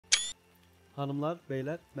Hanımlar,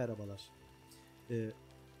 beyler merhabalar.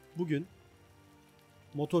 Bugün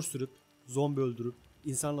motor sürüp, zombi öldürüp,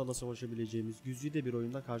 insanlarla savaşabileceğimiz güzide bir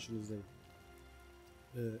oyunda karşınızdayım.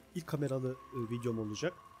 İlk kameralı videom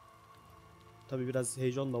olacak. Tabi biraz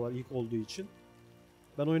heyecan da var ilk olduğu için.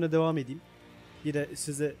 Ben oyuna devam edeyim. Yine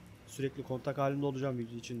size sürekli kontak halinde olacağım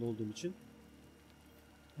video içinde olduğum için.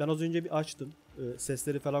 Ben az önce bir açtım.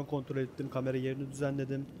 Sesleri falan kontrol ettim. Kamera yerini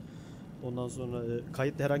düzenledim. Ondan sonra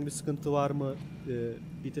kayıtta herhangi bir sıkıntı var mı?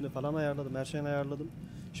 Bitini falan ayarladım. Her şeyini ayarladım.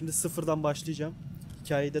 Şimdi sıfırdan başlayacağım.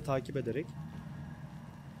 Hikayeyi de takip ederek.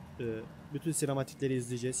 Bütün sinematikleri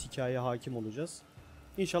izleyeceğiz. Hikayeye hakim olacağız.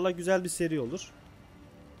 İnşallah güzel bir seri olur.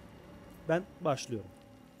 Ben başlıyorum.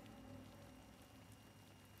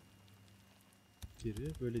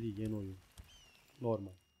 Böyle değil, yeni oyun.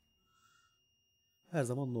 Normal. Her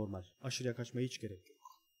zaman normal. Aşırıya kaçmaya hiç gerek yok.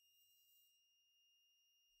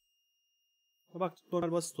 Bak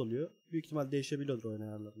normal basit oluyor. Büyük ihtimal değişebiliyordur oyun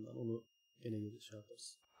ayarlarından. Onu gene şey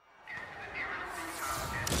yaparız.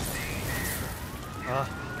 Ah.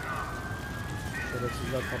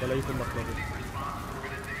 Şerefsizler tabelayı tırnakladı.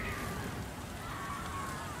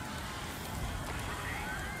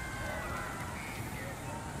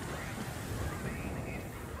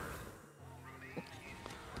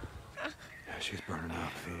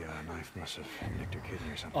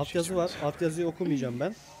 Altyazı var. Altyazıyı okumayacağım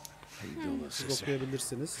ben. Siz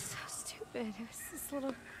okuyabilirsiniz.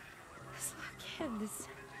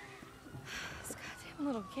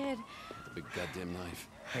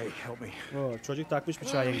 Oh, çocuk takmış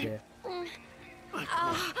bıçağı yengeye.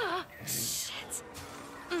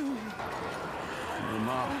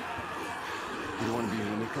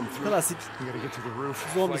 Klasik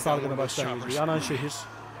zombi salgını başlangıcı. Yanan şehir.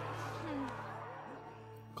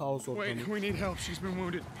 Kaos ortamı. Wait, we need help. She's been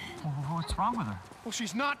wounded. What's wrong with her? Well,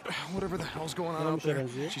 she's not. Whatever the hell's going on out there.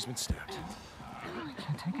 She's been stabbed. I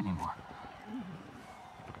can't take it anymore.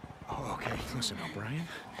 Oh, okay. Listen, O'Brien.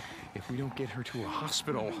 If we don't get her to a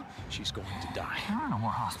hospital, she's going to die. There are no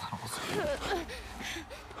more hospitals.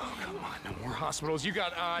 Oh, come on. No more hospitals. You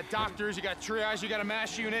got doctors, you got triage, you got a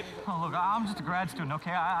MASH unit. Oh, look, I'm just a grad student,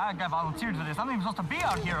 okay? I got volunteered for this. I'm not even supposed to be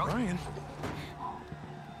out here. Brian.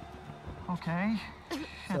 Okay.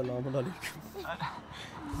 Selamun aleyküm.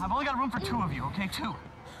 I've only got room for two of you, okay? Two.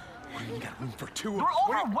 You got room for two. You're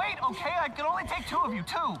overweight, okay? I can only take two of you,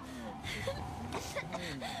 two.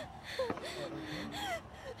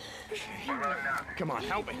 Come on,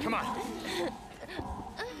 help me, come on.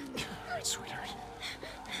 All right, sweetheart.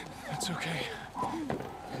 That's okay.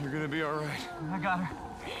 You're gonna be all right. I got her.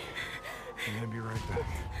 I'm gonna be right back.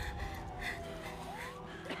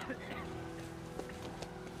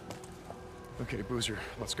 Okay, Boozer,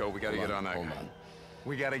 let's go. We gotta get on that. Hold on.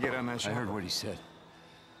 We gotta get on that I ship. heard what he said.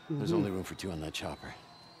 There's only room for two on that chopper.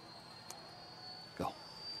 Go.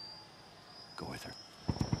 Go with her.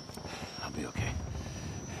 I'll be okay.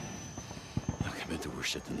 Look, I've been through worse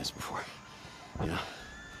shit than this before. You know?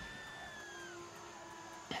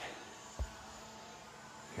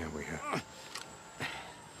 Yeah, we have.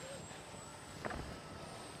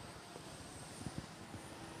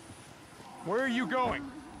 Where are you going?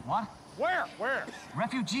 What? Where? Where?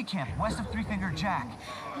 Refugee camp west of Three Finger Jack.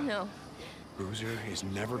 No. Boozer is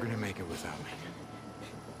never gonna make it without me.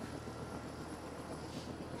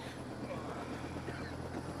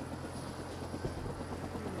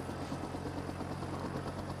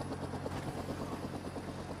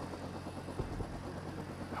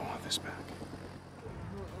 I want this back.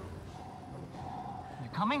 You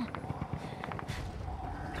coming?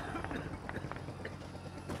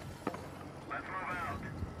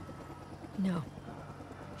 No.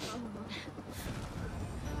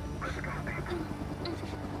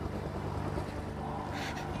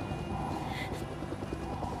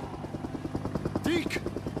 Deke!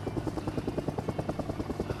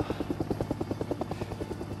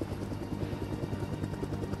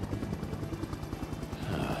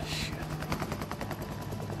 Oh, shit.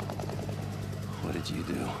 What did you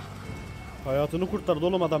do? Hayatını kurtardı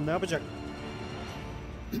oğlum adam, ne yapacak?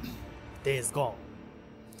 Days gone.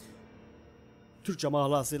 Türkçe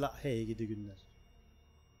mahlasıyla hey gidi günler.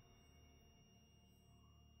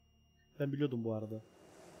 Ben biliyordum bu arada.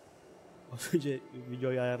 Az önce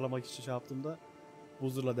videoyu ayarlamak için şey yaptığımda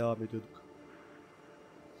Buzzer'la devam ediyorduk.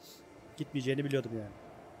 Gitmeyeceğini biliyordum yani.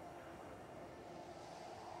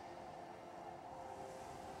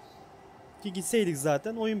 Ki gitseydik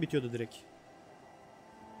zaten oyun bitiyordu direkt.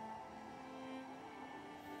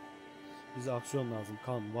 Bize aksiyon lazım.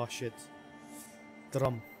 Kan, vahşet,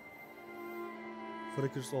 dram.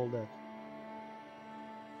 Frickers all that.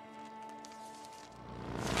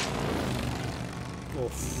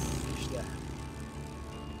 Of işte.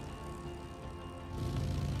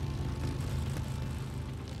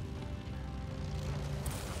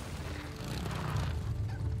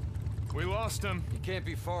 We lost him. You can't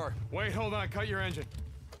be far. Wait, hold on. Cut your engine.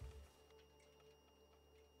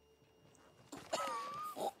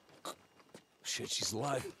 Shit, she's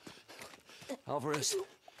alive. Alvarez.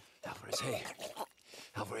 Alvarez, hey.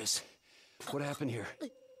 Alvarez, what happened here?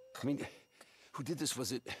 I mean, who did this?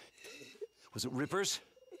 Was it Rippers?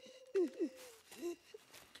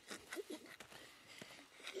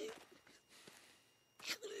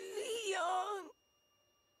 Leon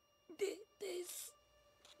did this.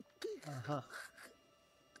 Aha.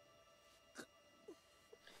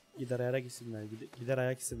 Gider ayak isimler. Gider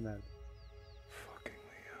ayak isimler. Fucking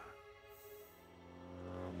Leon.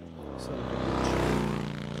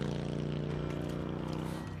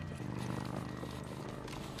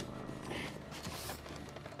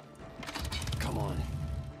 Come on.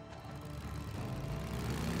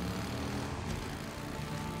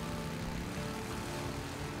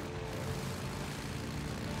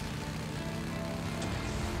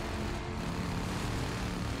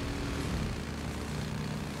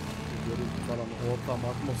 Görüntü falan, ortam,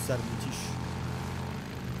 atmosfer müthiş.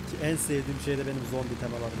 Ki en sevdiğim şey de benim zombi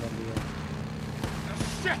temalarından biri.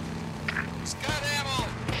 Shit! He's got ammo!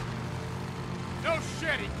 No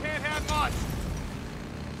shit, he can't have much!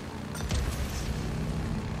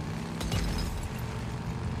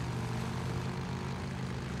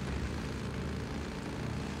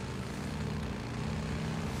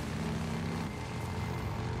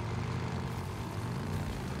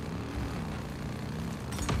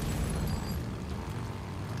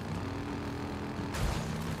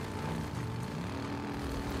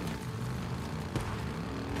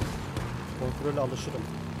 Kontrole alışırım.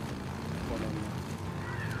 Falan.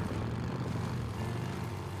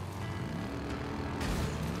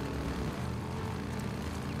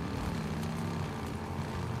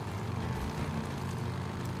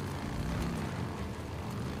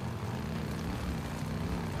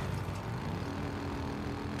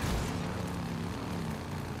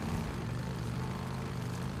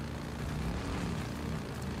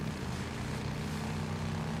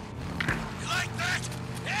 You like that?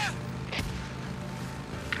 Yeah?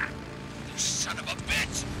 You son of a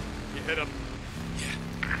bitch! You hit him. Yeah.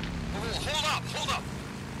 Oh, hold up!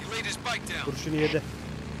 He laid his bike down. Kurşunu yedi.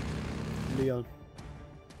 Leon.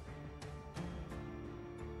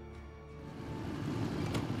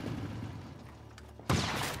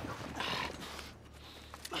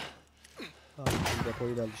 Abi şimdi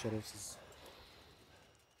depoyu deldi şerefsiz.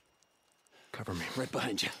 Cover me, right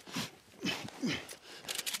behind you.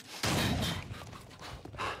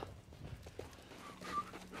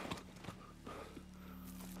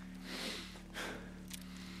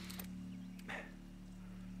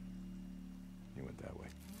 He went that way.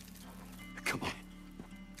 Come on.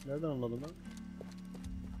 Nereden anladın lan?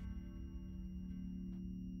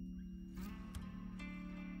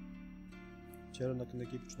 Çevrenin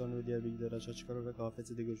hakkındaki ipuçlarını ve diğer bilgileri açığa çıkararak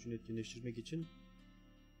AFS'de görüşünü etkinleştirmek için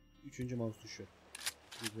 3. mouse tuşu.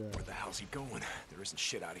 Güzel. Where the hell's he going? There isn't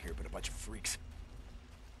shit out of here but a bunch of freaks.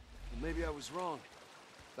 Well, maybe I was wrong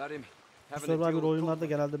about him Bu having to deal Survivor with oyunlarda Copeland.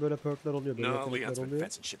 genelde böyle perkler oluyor, böyle No, yetenekler Leon's been oluyor.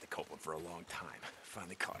 fencing shit to Copeland for a long time.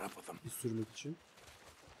 Finally caught up with him. Bir sürmek için.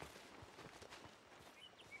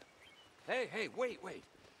 Hey, wait.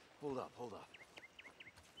 Hold up.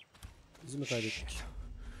 Bizi mi kaybettik?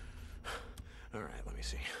 All right, let me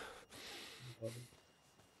see. Pardon.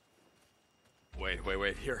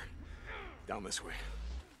 Wait. Here. Down this way.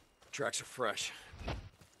 Tracks are fresh.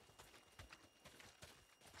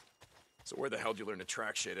 So where the hell did you learn to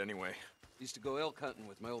track shit anyway? Used to go elk hunting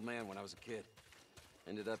with my old man when I was a kid.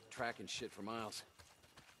 Ended up tracking shit for miles.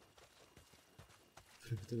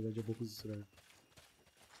 Tabii bence çok uzun sürer.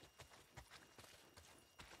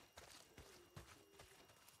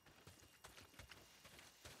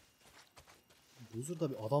 Buzur'da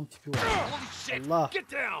bir adam tipi var. Holy shit! Allah!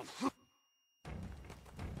 Get down!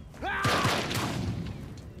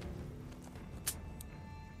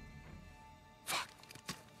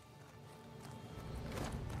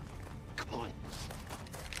 Come on.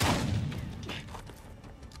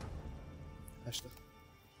 Kaçtı.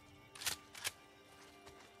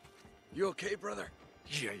 You okay, brother?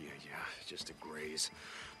 Yeah. Just a graze.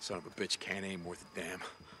 Son of a bitch can't aim worth a damn.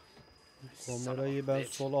 Kamerayı ben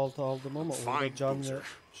sol alta aldım ama Fine orada can ve boozer.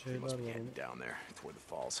 He şeyler must be var. heading down there toward the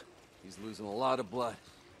falls. He's losing a lot of blood.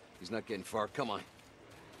 He's not getting far. Come on.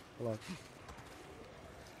 Ulan.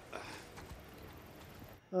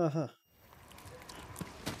 Aha.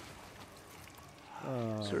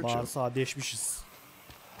 Search him. Bağırsağı deşmişiz.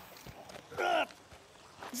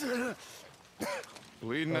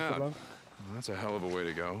 Bleeding That's out. wrong. Well, that's a hell of a way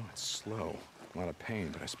to go. It's slow. A lot of pain,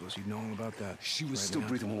 but I suppose you'd know all about that. She was right still now.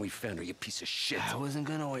 breathing when we found her, you piece of shit. I wasn't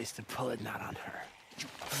gonna waste a bullet not on her.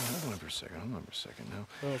 Hold on for a second. Hold on for a second now.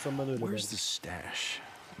 Tamam, sen ben öyle Where's derdim. the stash,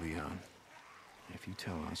 Leon? If you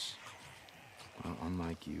tell us, well,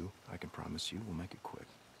 unlike you, I can promise you we'll make it quick.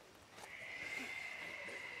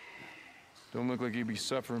 Don't look like you'd be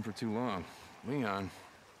suffering for too long. Leon,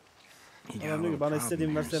 you got a Adam diyor little ki bana problem istediğin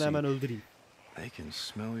here. versene hemen See, öldüreyim. they can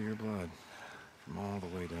smell your blood from all the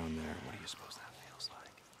way down there. What do you suppose that feels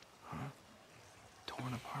like? Huh?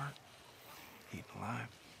 Torn apart? Eaten alive?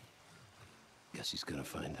 Guess he's gonna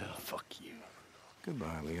find out. Fuck you.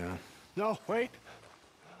 Goodbye, Leon. No, wait.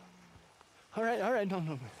 All right,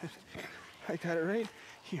 no. I got it right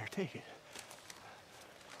here, take it.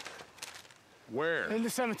 Where? In the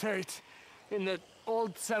cemetery, it's in the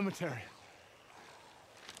old cemetery.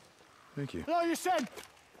 Thank you. No, you said.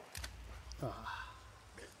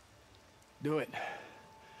 Do it.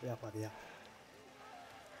 Yap hadi yap.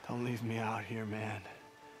 Don't leave me out here, man.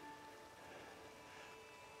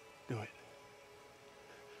 Do it.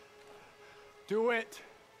 Do it.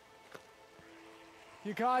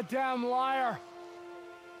 You goddamn liar.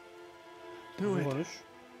 Do Hızlı it. konuş.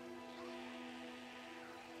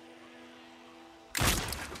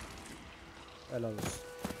 Helal olsun.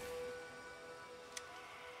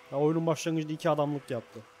 Ya oyunun başlangıcında 2 adamlık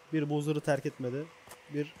yaptı. Bir bu huzuru terk etmedi.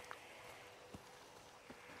 Bir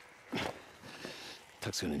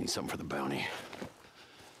Tuck's gonna need something for the bounty.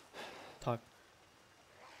 tak.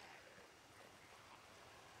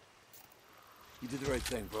 You did the right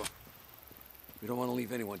thing, bro. We don't want to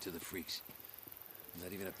leave anyone to the freaks.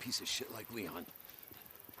 Not even a piece of shit like Leon.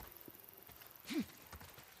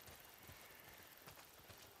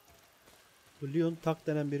 Bu Leon tak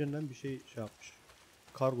denen birinden bir şey yapmış.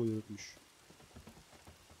 Kargo yürütmüş.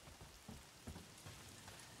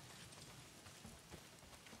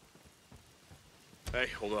 Hey,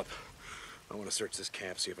 hold up. I want to search this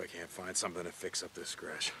camp, see if I can't find something to fix up this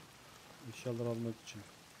scratch. Eşyalar almak için.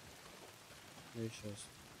 Ne eşyası?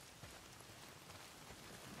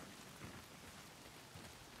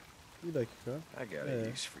 Bir dakika. I got a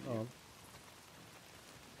use for you. Al.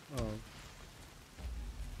 Al.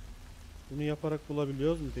 Bunu yaparak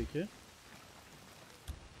bulabiliyoruz mu peki?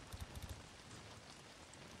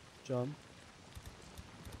 Cam.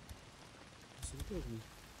 Nasıl buluyoruz mu?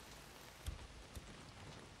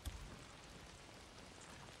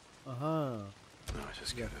 Aha. No, I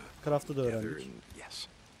just gotta Craft'ı da gather öğrendik. and yes.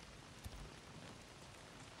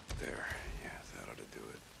 There, yeah, that ought to do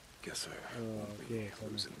it. Guess I won't be okay,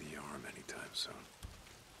 tamam. losing the arm anytime soon.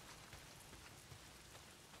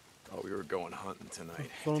 Oh, we were going hunting tonight.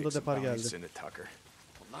 Sonunda Take some depar bounties geldi. into Tucker.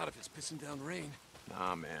 Well, not if it's pissing down rain.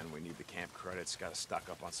 Nah, man, we need the camp credits. Gotta stock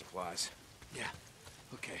up on supplies. Yeah,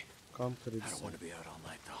 okay. Kamp I don't kredisi. want to be out all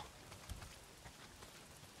night, though.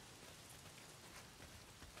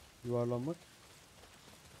 Yuvarlanmak.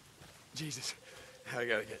 Jesus, I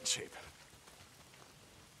gotta get in shape.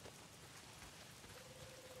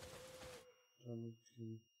 Tamam,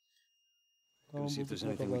 Gonna see if there's bulduk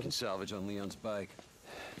anything we can notaları. salvage on Leon's bike.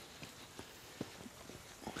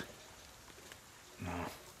 No,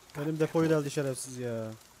 Benim depoyu deldi şerefsiz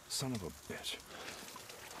ya. son of a bitch.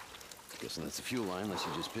 Guessing that's the fuel line, unless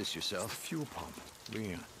you just pissed The yourself. fuel pump.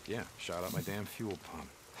 Leon. Yeah, shot out my damn fuel pump.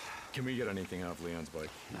 Can we get anything off Leon's bike?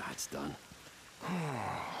 Nah, it's done.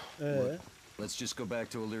 Let's Let's just go back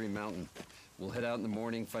to O'Leary Mountain. We'll head out in the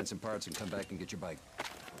morning, find some parts, and come back and get your bike.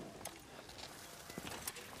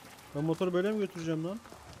 Ben motoru böyle mi götüreceğim lan?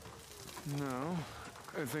 No,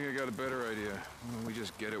 I think I got a better idea. Why don't we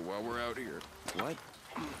just get it while we're out here? What?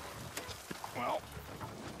 Well,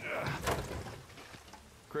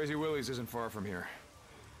 Crazy Willie's isn't far from here.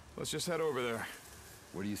 Let's just head over there.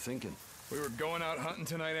 What are you thinking? We were going out hunting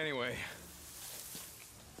tonight anyway.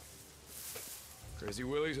 Crazy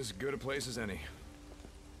Willie's as good a place as any.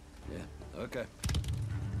 Yeah, okay.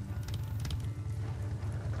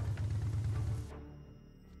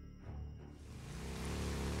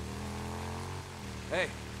 Hey,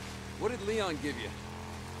 what did Leon give you?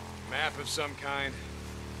 Map of some kind.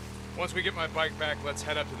 Once we get my bike back, let's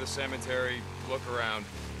head up to the cemetery, look around.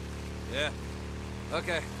 Yeah,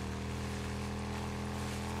 okay.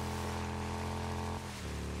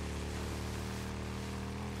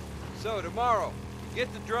 So tomorrow,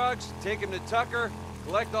 get the drugs, take him to Tucker,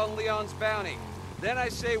 collect on Leon's bounty. Then I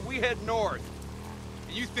say we head north.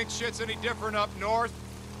 And you think shit's any different up north?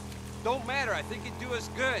 Don't matter, I think it'd do us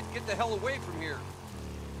good. Get the hell away from here.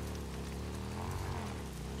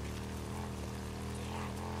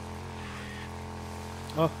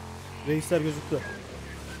 Ah, reisler gözüktü.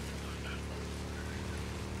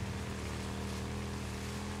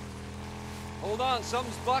 Hold on,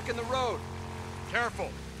 something's blocking the road. Careful.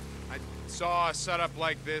 I saw a setup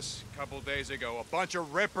like this a couple days ago. A bunch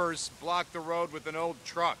of rippers blocked the road with an old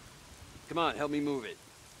truck. Come on, help me move it.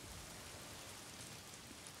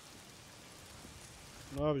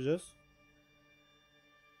 Ne yapacağız?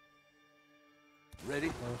 Ready?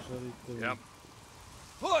 Ağaçları ittirelim. Yep.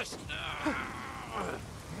 Push!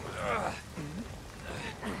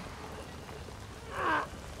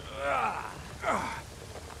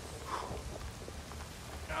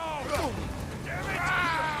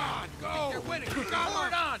 Go! You're winning!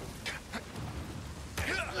 Forward on!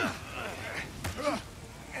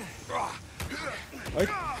 Ay.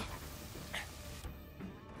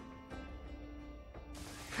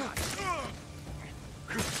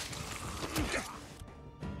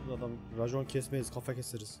 Bu adam racon kesmeyiz, kafa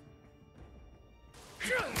keseriz.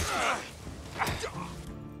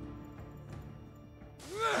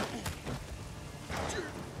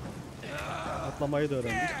 Atlamayı da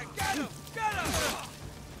öğrendik.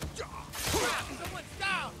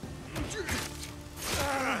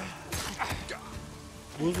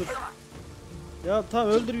 Buzur. Ya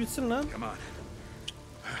tamam öldür bitsin lan. Come on.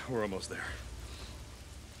 We're almost there.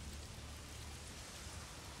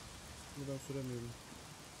 Buradan süremiyorum.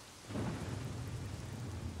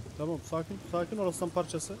 Tamam sakin sakin orasından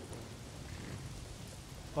parçası.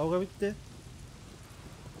 Kavga bitti.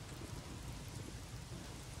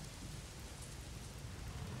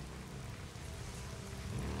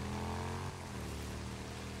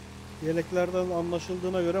 Yeleklerden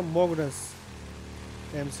anlaşıldığına göre Mogrens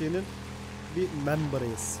MC'nin bir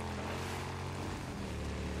memberıyız.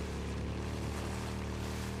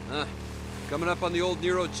 Coming up on the old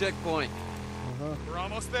Nero checkpoint. Aha. We're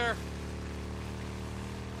almost there.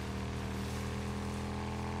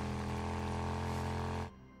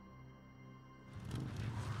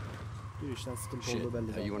 Bir işten sıkıntı Shit, olduğu belli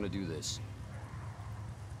how you zaten. want to do this?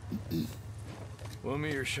 Loan me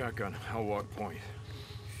your shotgun. I'll walk point.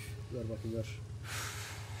 Ver bakayım ver.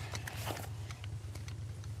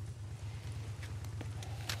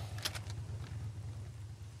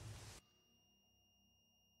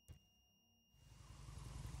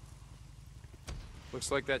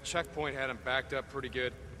 Looks like that checkpoint had him backed up pretty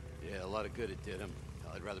good. Yeah, a lot of good it did him.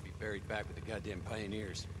 I'd rather be buried back with the goddamn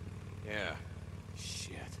pioneers. Yeah.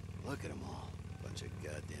 Shit, look at them all. Bunch of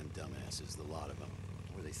goddamn dumbasses, the lot of them.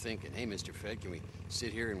 What are they thinking? Hey, Mr. Fed, can we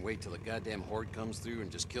sit here and wait till the goddamn horde comes through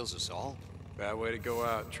and just kills us all? Bad way to go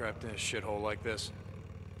out, trapped in a shithole like this.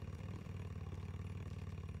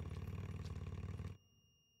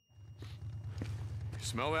 You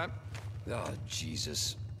smell that? Oh,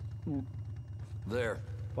 Jesus. There.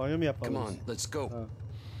 Banyo mu Come yapmalıyız? on, let's go. Ha.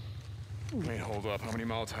 Hey, hold up. How many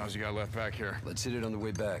Molotovs you got left back here? Let's hit it on the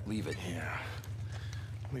way back. Leave it. Yeah.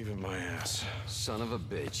 Leave it my ass. Son of a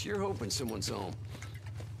bitch. You're hoping someone's home.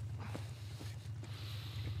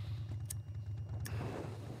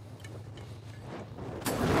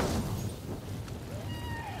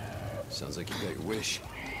 Sounds like you got your wish.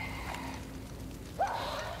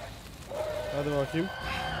 Hadi bakayım.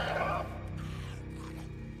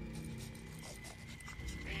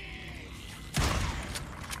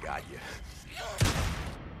 Got you.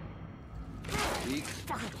 Deke.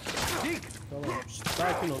 Deke. Tamam. Şşt,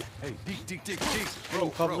 sakin ol. Hey, Deke, Deke, Deke, Deke. Oğlum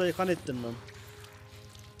Bro, kabzayı kan ettin lan.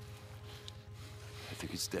 I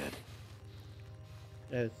think it's dead.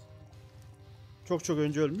 Evet. Çok çok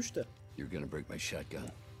önce ölmüş de. You're gonna break my shotgun.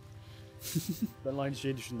 Ben aynı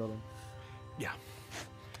şeyi düşündüm adam. Yeah.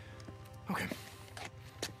 Okay.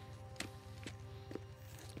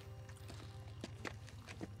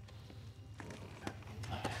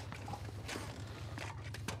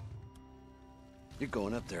 You're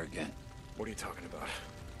going up there again. What are you talking about?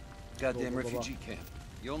 Goddamn Baba, baba. refugee camp.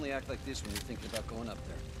 You only act like this when you're thinking about going up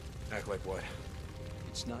there. Act like what?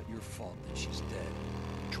 It's not your fault that she's dead.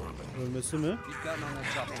 Drop it. Ölmesi mi? If you'd gotten on that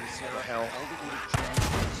chopper and said, The hell? all that would have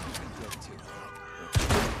changed is you'd be dead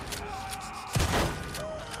too.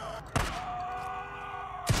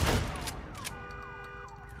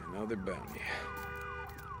 Another bounty.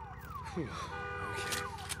 Whew. Okay.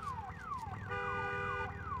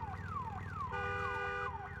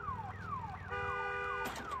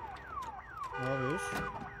 Ne yapıyoruz?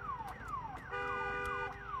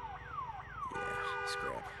 Yeah,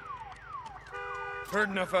 scrap. Heard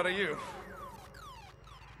enough out of you.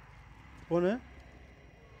 O ne?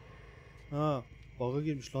 Ha, bug'a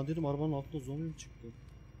girmiş lan dedim, arabanın altında zombi mi çıktı?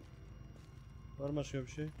 Var mı başka bir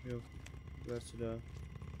şey? Yok. Ver silahı.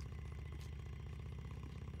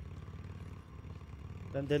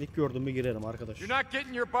 Ben delik gördüm mü girerim arkadaş. You're not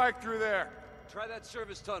getting your bike through there. Try that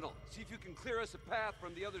service tunnel. See if you can clear us a path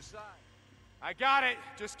from the other side. I got it.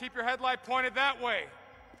 Just keep your headlight pointed that way.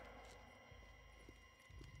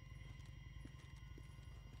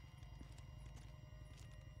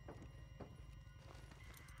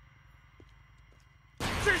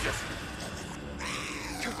 Jesus!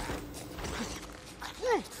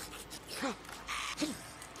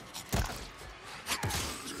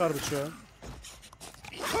 Çıkar bıçağı.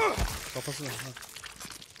 Kafasına.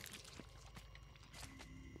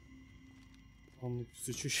 Anlık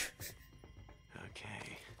sıçış.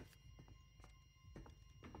 Okay.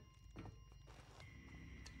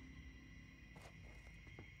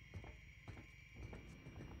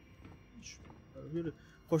 Böyle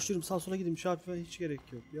koştururum sağa sola gideyim çarpmaya hiç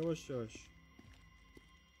gerek yok. Yavaş yavaş.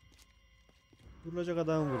 Vurulacak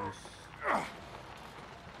adam vururuz.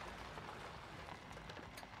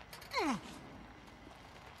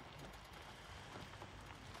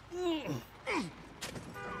 Oh,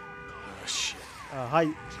 shit. Hay.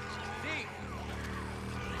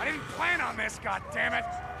 I didn't plan on this, goddammit.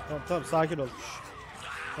 Tamam sakin ol.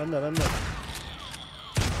 Ben de. Okay.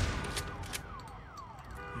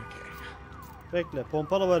 Bekle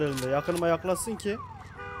pompalı var elimde yakınıma yaklaşsın ki.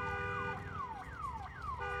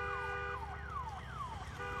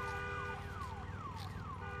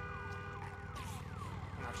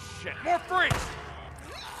 Oh shit, more freaks!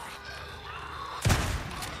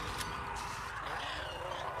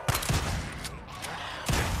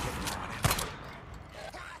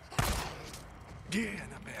 Yeah,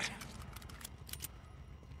 not bad.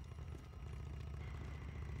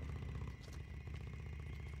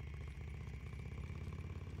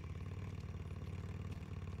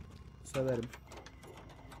 Severim.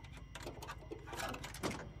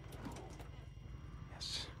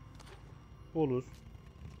 Yes. Olur.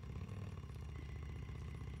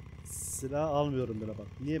 Silah almıyorum bile bak.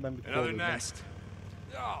 Niye ben bir Another kovalıyorum? nest.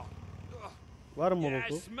 Oh, Var mı yeah, I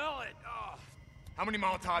molotof? smell it. Oh. How many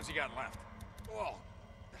Molotovs you got left? Oh,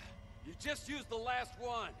 you just used the last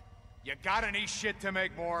one. You got any shit to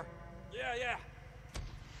make more? Yeah.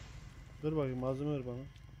 Dur bakayım malzeme ver bana.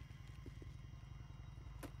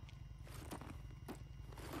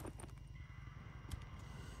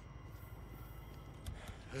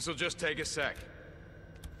 This'll just take a sec.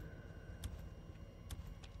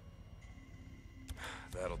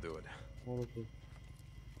 That'll do it. Molotof.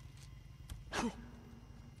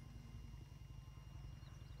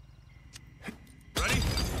 Ready?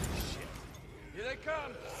 Here they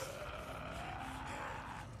come.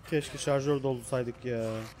 Keşke şarjör dolduraydık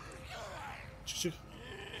ya. Çık.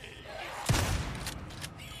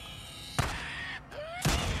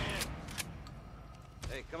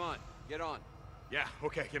 Hey, come on, get on. Yeah,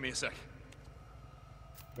 okay, give me a sec.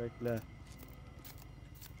 Bekle.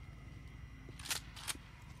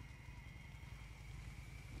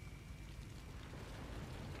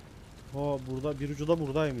 Burada bir ucu da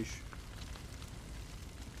buradaymış.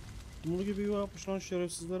 Bunu gibi yuva yapmış lan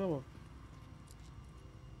şerefsizler ama.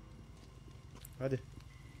 Hadi.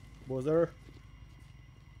 Bozar.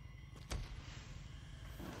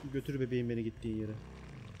 Götür bebeğim beni gittiğin yere.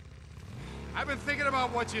 I've been thinking about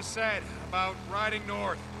what you said about riding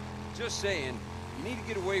north. Just saying, you need to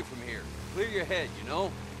get away from here. Clear your head, you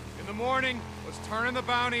know? In the morning, let's turn in the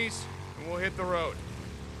bounties and we'll hit the road.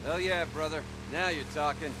 Hell yeah, brother. Now you're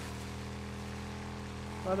talking.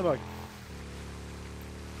 Hadi bak.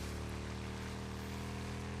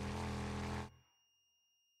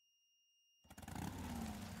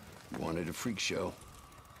 Wanted a freak show.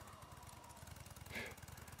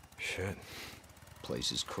 Shit.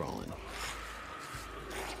 Place is crawling.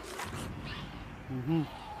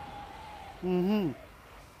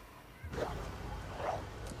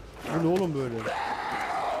 Bu ne oğlum böyle?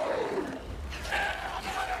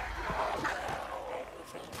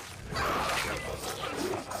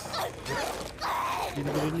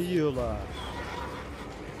 Birbirini yiyorlar.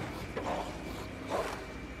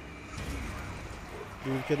 Bu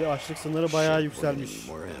ülkede açlık sınırı bayağı Shit, we're gonna yükselmiş.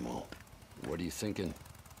 need more ammo. What are you thinking?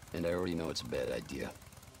 And I already know it's a bad idea.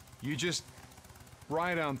 You just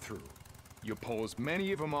ride on through. You pull as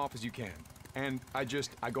many of them off as you can. And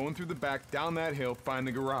I go in through the back, down that hill, find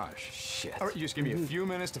the garage. Shit. All right, you just give me a few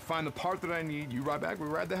minutes to find the part that I need. You ride back, we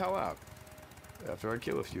ride the hell out. After I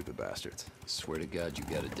kill a few of the bastards. Swear to God, you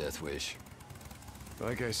got a death wish.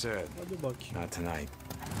 Like I said, Hadi bakayım. not tonight.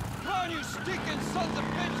 Run, you stinking sons of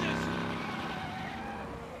bitches!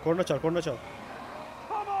 Korna çal, korna çal.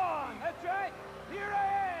 Come on, that's right. Here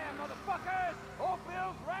I am, motherfuckers.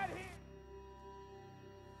 Oakville's right here.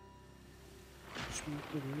 Hiç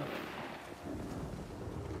mutlu değilim.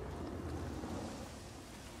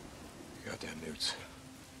 Goddamn newts.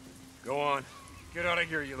 Go on. Get out of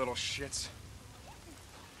here, you little shits.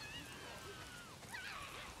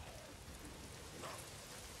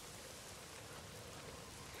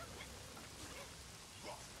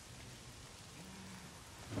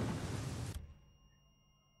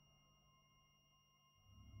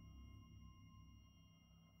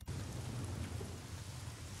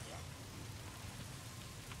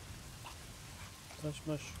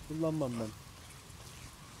 Taş kullanmam ben.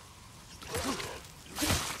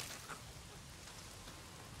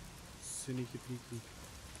 Sneaky peeky.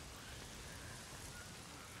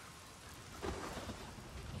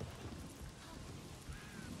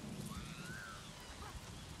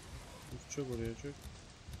 Çök oraya çök.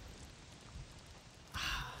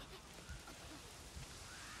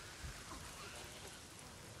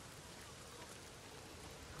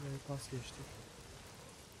 Pas geçtik.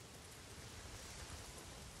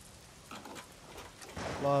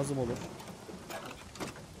 Lazım olur.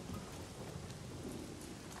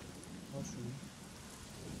 Al şunu.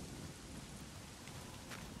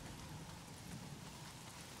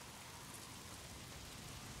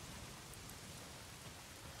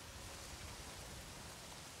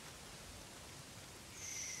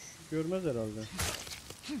 Görmez herhalde.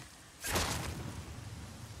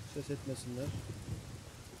 Ses etmesinler.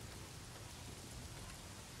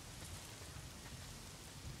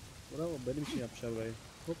 Bravo, benim için yapmışlar burayı.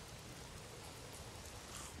 Hop.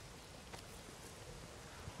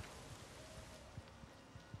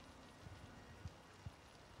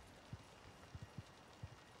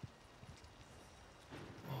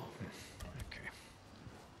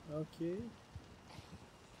 Okey.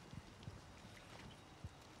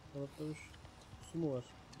 Kanatlamış. Su mu var?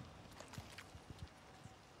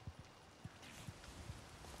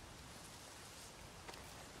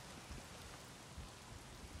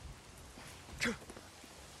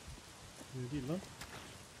 Öyle değil lan.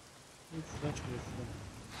 Şuradan çıkıyor şuradan.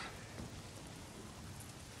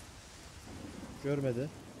 Görmedi.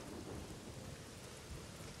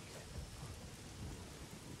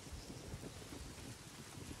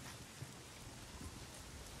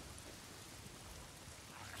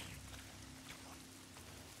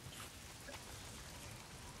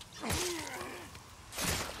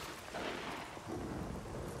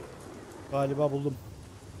 Galiba buldum.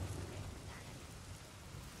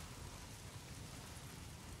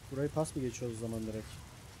 Burayı pas mı geçiyoruz o zaman direkt?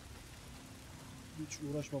 Hiç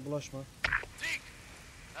uğraşma, bulaşma. Deke,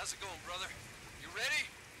 how's it going, brother? You ready?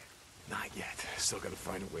 Not yet. Still gotta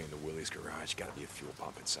find a way into Willie's garage. Gotta be a fuel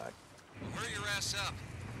pump inside. Well, hurry your ass up.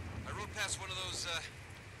 I rode past one of those,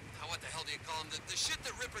 what the hell do you call them? The shit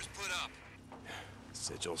that rippers put up.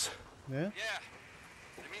 Sigils. Ne? Yeah,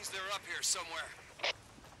 it means they're up here somewhere.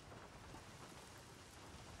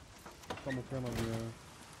 Tam okuyamadım ya.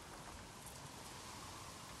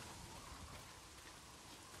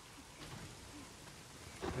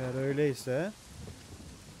 Eğer öyleyse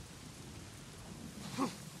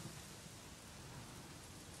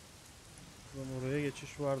oraya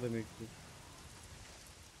geçiş var demektir.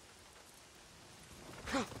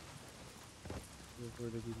 Yok,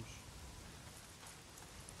 öyle değilmiş.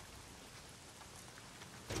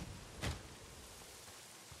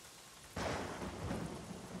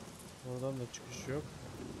 Oradan da çıkış yok.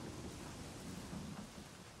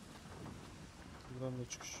 Buradan da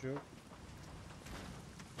çıkış yok.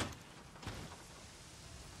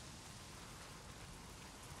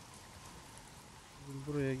 Bizim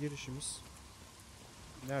buraya girişimiz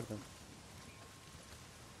nereden?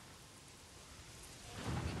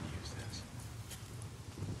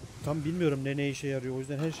 Tam bilmiyorum ne işe yarıyor. O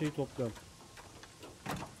yüzden her şeyi topluyorum.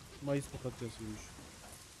 Mayıs patatyasıymış.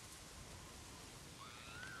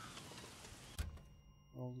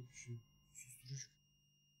 Aldık bir şey. Susturucu.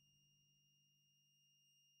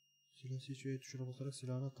 Silah seçiyor, tuşuna basarak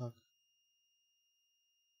silahına tak.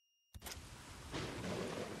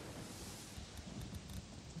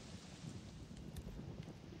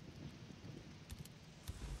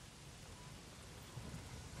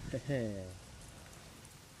 Hehe.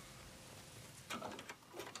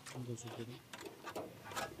 Bunu da sökelim.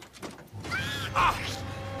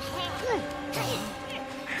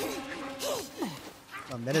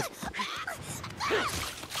 Lan Melis.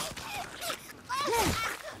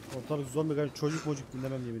 Ortalık zombi galiba, çocuk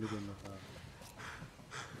dinlemem yemin ediyorum bak ha.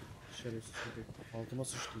 Şerefsiz çocuk. Altıma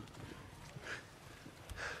sıçtım.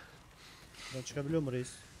 Buradan çıkabiliyor mu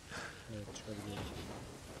reis? Evet, çıkabiliyor.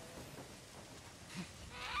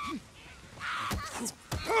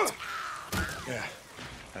 Yeah,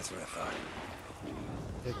 that's what I thought.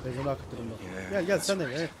 Pekmezini akıttırım bak. Gel sen de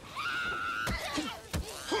gel.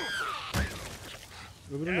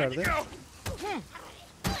 Öbürü nerede?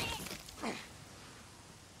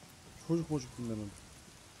 Çocuk dinlemem.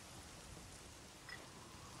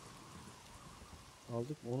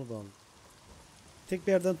 Aldık mı? Onu da aldık. Tek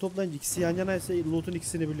bir yerden toplayınca ikisi yan yana ise loot'un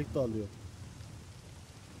ikisini birlikte alıyor.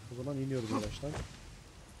 O zaman iniyoruz yavaştan.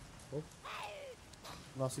 Hop.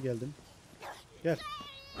 Nasıl geldim? Gel.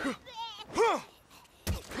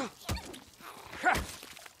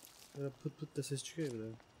 Böyle pıt pıt da ses çıkıyor ya bir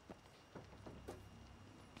de.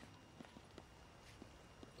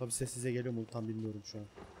 Tabi ses size geliyor mu tam bilmiyorum şu an.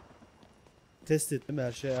 Test ettim,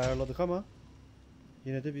 her şeyi ayarladık ama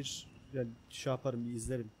yine de bir yani şey yaparım, bir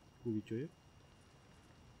izlerim bu videoyu.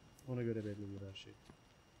 Ona göre belli olur her şey.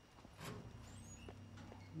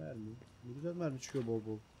 Mermi. Ne güzel mermi çıkıyor bol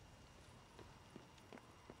bol.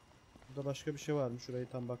 Burada başka bir şey var mı? Şurayı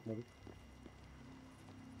tam bakmadık.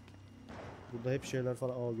 Burada hep şeyler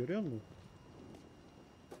falan. Aa, görüyor musun?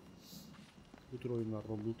 Bu tür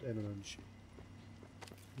oyunlarda loot en önemli şey.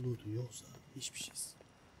 Loot yoksa hiçbir şeyiz.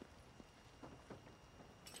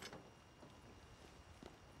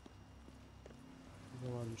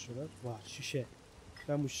 Burada var bir şeyler. Var şişe.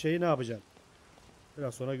 Ben bu şişeyi ne yapacağım?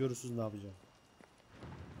 Biraz sonra görürsünüz ne yapacağım.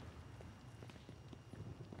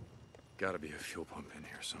 Gotta be a fuel pump in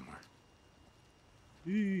here somewhere.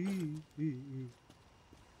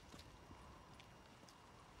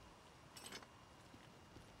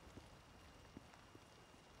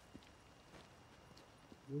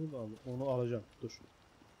 Bunu da al, onu alacağım. Dur.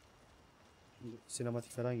 Şimdi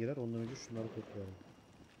sinematik falan girer. Ondan önce şunları toplayalım.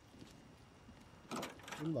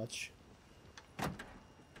 Bunu da aç.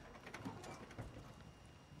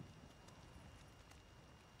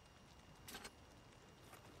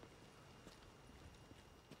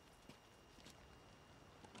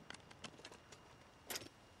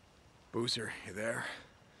 Boozer, you there?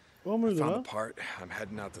 O muydu Found lan? the part. I'm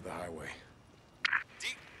heading out to the highway.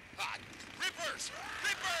 Deep hot. Rippers!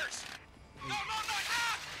 Rippers! No, no, no!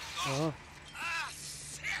 Ah! Aha. Ah,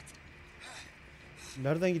 shit!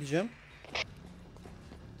 Nereden gideceğim?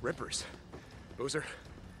 Rippers. Boozer?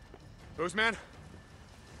 Boozman?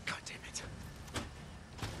 God damn it.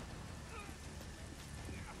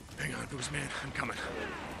 Hang on, Boozman. I'm coming.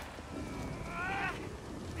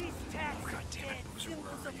 These tats God damn it, dead Boozer, symbols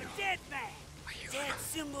where of are a you? dead man. Are you Dead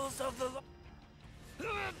symbols of the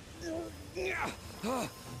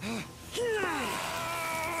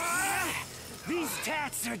These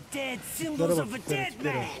tats are dead symbols of a dead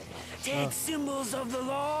man. Dead symbols of the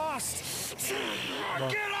lost.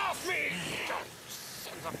 Get off me!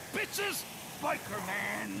 Sons of bitches! Biker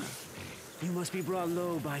man! You must be brought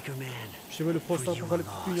low, biker man. İşte böyle post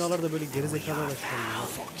apokaliptik dünyalarda böyle gerizekalılar çıkarıyor.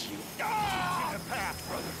 Fuck you! Ah! The path,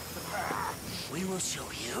 brother. The path. We will show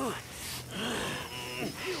you.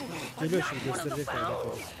 Geliyor şimdi, gösterecek ya.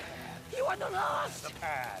 You are the lost. The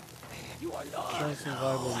path. You are lost. Sensin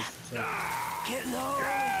kaybolmuşsun sen. Get low.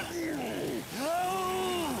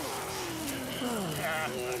 Low.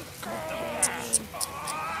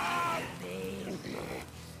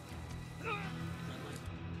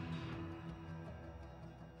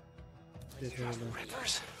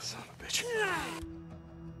 Rippers. Son of a bitch.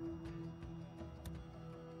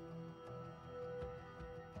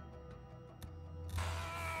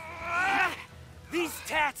 These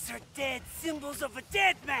tats are dead symbols of a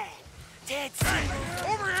dead man. Dead symbols.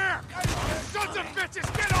 Over here! Sons of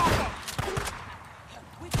bitches, get off him!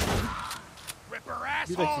 Ripper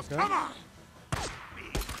assholes, dakika. come on!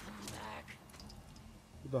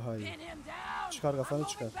 Bu daha iyi. Pin him down. Çıkar kafanı I'm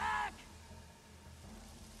çıkar. moving back.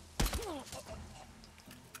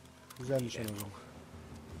 Güzel nişan oldu.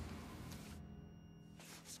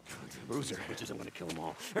 Boozer. Bitches, I'm gonna kill them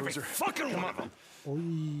all. Boozer. Fucking one of them!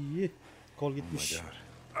 Oy. Kol gitmiş.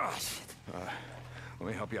 God. Let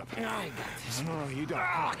me help you up. I got this. No, you don't.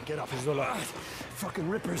 Come on, get up. Fucking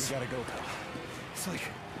rippers. We gotta go, pal. It's like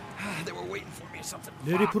they were waiting for me or something.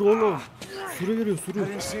 Ne Ripper oğlum? Sürü geliyor, I sürü.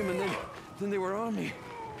 didn't see them, and then they were on me.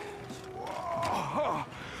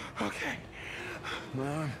 Okay.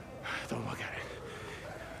 Mom, Don't look at it.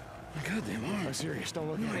 my goddamn arm. I'm serious. Don't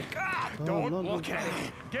look at it. God, Tamam don't lan, look dur. at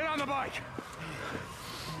it! Get on the bike!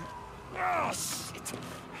 Oh, shit!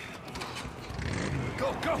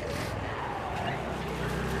 Go, go!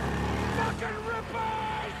 Fucking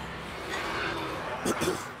rippers!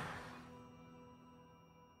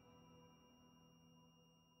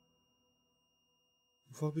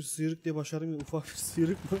 Ufak bir sıyrık diye başarım ya. Ufak bir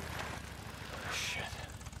sıyrık mı? Shit.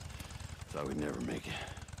 Thought we'd never make it.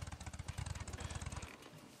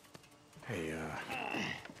 Hey,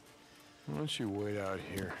 why don't you wait out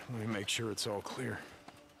here? Let me make sure it's all clear.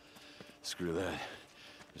 Screw that.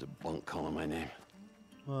 There's a bunk calling my name.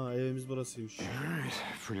 Ha, evimiz burasıymış. All right.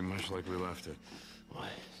 Pretty much like we left it. What?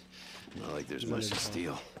 Not like there's much to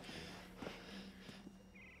steal.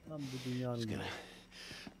 Tam bu dünyanın. Gonna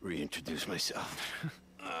reintroduce myself.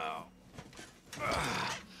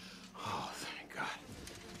 Oh, thank God.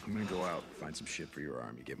 I'm gonna go out, find some shit for your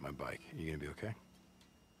arm. You get my bike. You gonna be okay?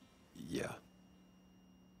 Yeah.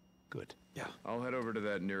 Good. Yeah. I'll head over to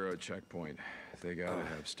that Nero checkpoint. They gotta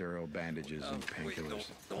have sterile bandages and Wait, painkillers.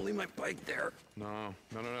 don't leave my bike there. No.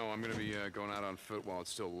 I'm gonna be going out on foot while it's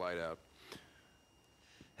still light out.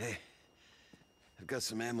 Hey, I've got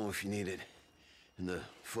some ammo if you need it. In the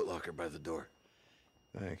footlocker by the door.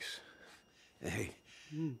 Thanks. Hey,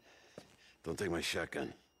 don't take my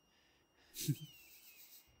shotgun.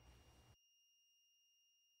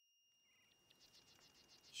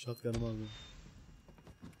 Shotgun'ımı aldım.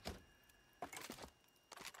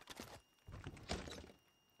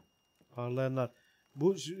 Parlayanlar.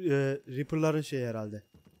 Bu Reaper'ların şeyi herhalde.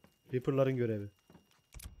 Reaper'ların görevi.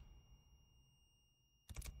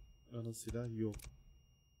 Ana silah yok.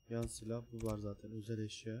 Yan silah bu var zaten. Özel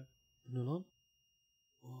eşya. Bu ne lan?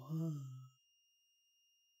 Oha.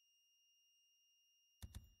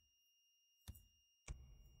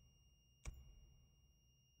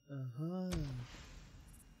 Aha.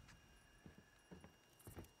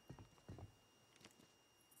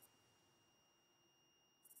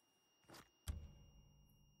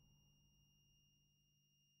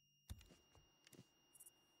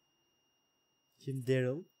 Kim?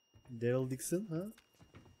 Daryl? Daryl Dixon ha?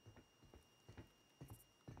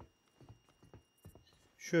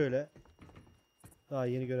 Şöyle. Daha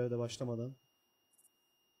yeni görevde başlamadan.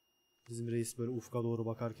 Bizim reis böyle ufka doğru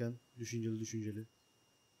bakarken düşünceli.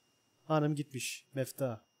 Hanım gitmiş.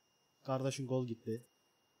 Mefta. Kardeşin gol gitti.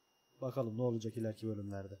 Bakalım ne olacak ileriki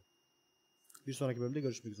bölümlerde. Bir sonraki bölümde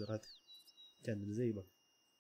görüşmek üzere. Hadi. Kendinize iyi bakın.